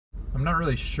I'm not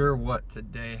really sure what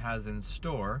today has in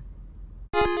store.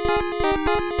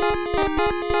 I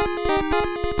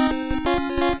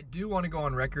do want to go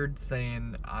on record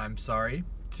saying I'm sorry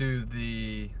to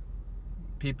the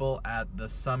people at the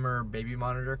summer baby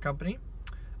monitor company.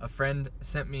 A friend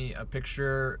sent me a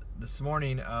picture this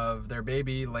morning of their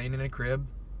baby laying in a crib,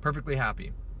 perfectly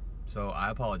happy. So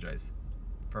I apologize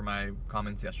for my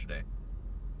comments yesterday.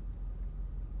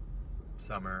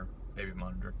 Summer baby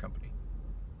monitor company.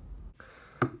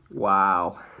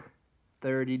 Wow.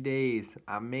 30 days.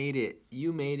 I made it.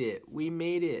 You made it. We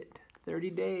made it. 30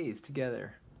 days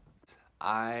together.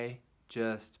 I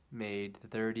just made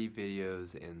 30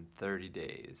 videos in 30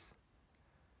 days.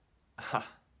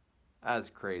 That's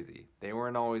crazy. They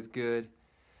weren't always good,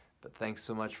 but thanks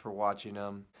so much for watching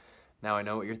them. Now I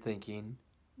know what you're thinking.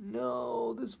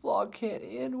 No, this vlog can't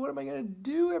end. What am I going to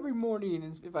do every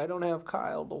morning if I don't have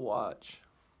Kyle to watch?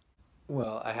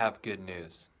 Well, I have good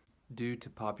news. Due to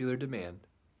popular demand,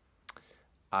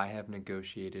 I have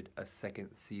negotiated a second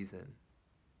season.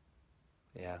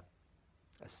 Yeah,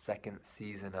 a second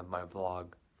season of my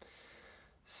vlog.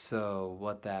 So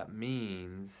what that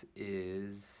means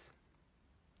is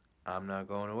I'm not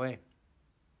going away.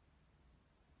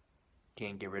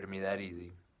 Can't get rid of me that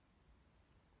easy.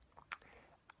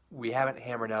 We haven't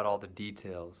hammered out all the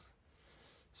details,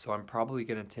 so I'm probably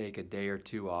going to take a day or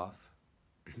two off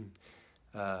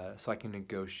so I can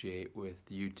negotiate with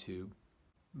YouTube.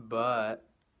 But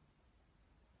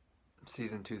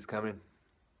season 2 is coming,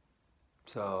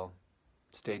 so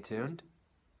stay tuned,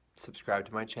 subscribe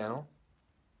to my channel,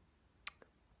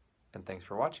 and thanks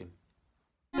for watching.